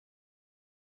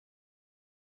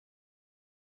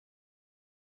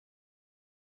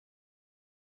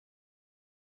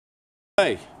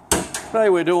Hey, today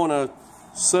we're doing a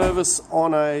service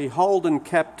on a Holden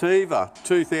Captiva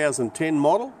 2010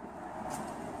 model.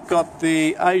 Got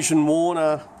the Asian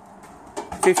Warner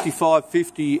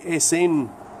 5550 SN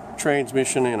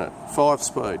transmission in it,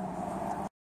 5-speed.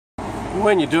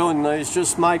 When you're doing these,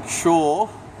 just make sure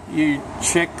you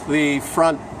check the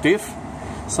front diff.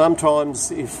 Sometimes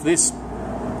if this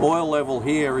oil level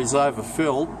here is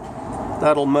overfilled,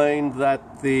 that'll mean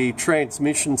that the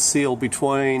transmission seal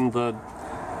between the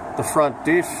front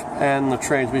diff and the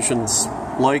transmission's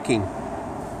leaking.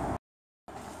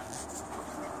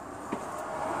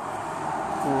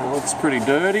 Oh, looks pretty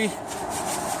dirty.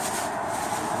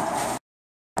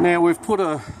 Now we've put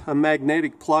a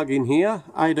magnetic plug in here,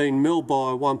 18mm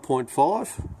by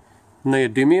 1.5,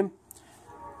 neodymium.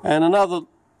 And another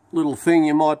little thing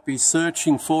you might be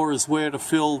searching for is where to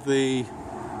fill the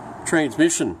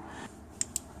transmission.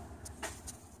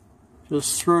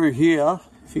 Just through here,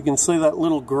 if you can see that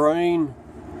little green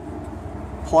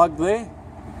plug there,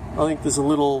 I think there's a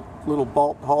little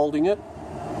bolt holding it,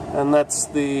 and that's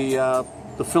the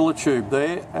filler tube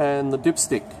there and the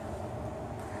dipstick.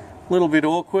 A little bit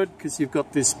awkward because you've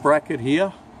got this bracket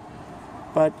here,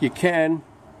 but you can,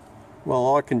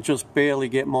 well, I can just barely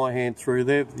get my hand through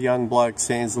there. The young bloke's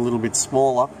hand's a little bit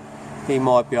smaller. He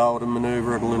might be able to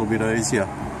manoeuvre it a little bit easier.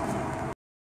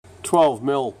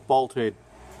 12mm bolt head.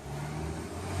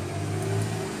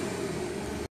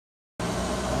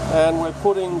 And we're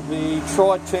putting the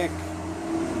Tritech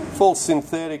full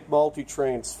synthetic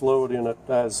multi-trans fluid in it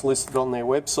as listed on their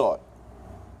website.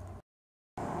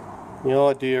 The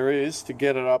idea is to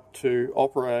get it up to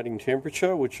operating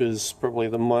temperature, which is probably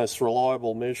the most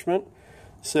reliable measurement,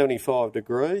 75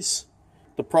 degrees.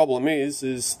 The problem is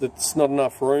that there's not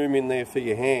enough room in there for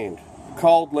your hand.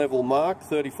 Cold level mark,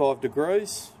 35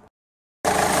 degrees.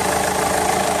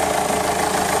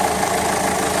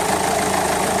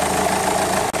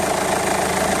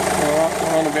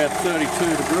 On about 32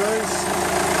 degrees.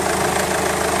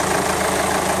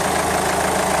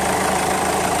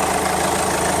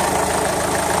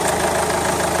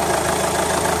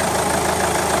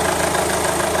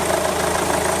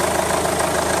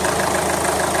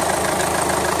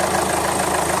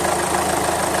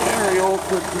 Very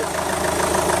awkward.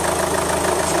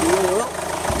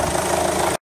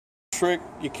 Trick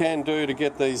you can do to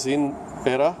get these in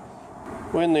better,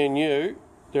 when they're new,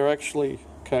 they're actually,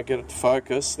 can't get it to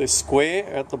focus, they're square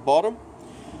at the bottom,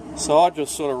 so I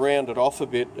just sort of round it off a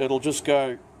bit. It'll just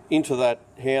go into that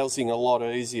housing a lot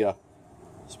easier,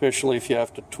 especially if you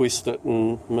have to twist it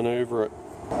and manoeuvre it.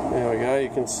 There we go, you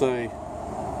can see.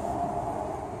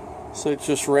 So it's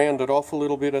just rounded off a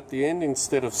little bit at the end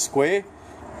instead of square,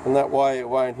 and that way it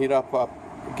won't hit up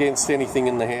against anything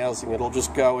in the housing. It'll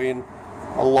just go in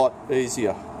a lot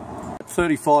easier. At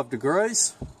 35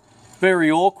 degrees, very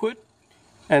awkward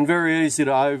and very easy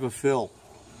to overfill.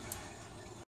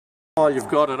 While you've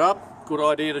got it up, good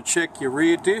idea to check your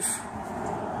rear diff,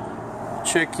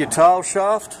 check your tail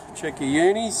shaft, check your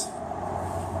unis,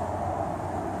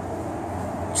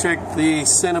 check the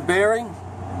centre bearing,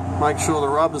 make sure the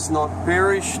rubber's not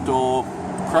perished or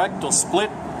cracked or split,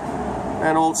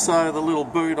 and also the little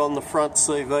boot on the front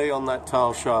CV on that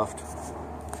tail shaft.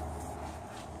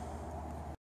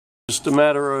 Just a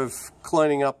matter of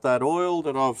cleaning up that oil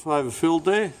that I've overfilled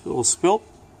there, or spilt.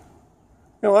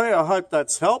 Anyway, I hope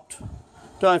that's helped.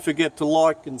 Don't forget to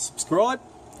like and subscribe.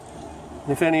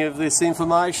 If any of this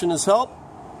information has helped,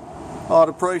 I'd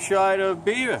appreciate a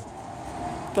beer.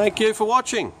 Thank you for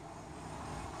watching.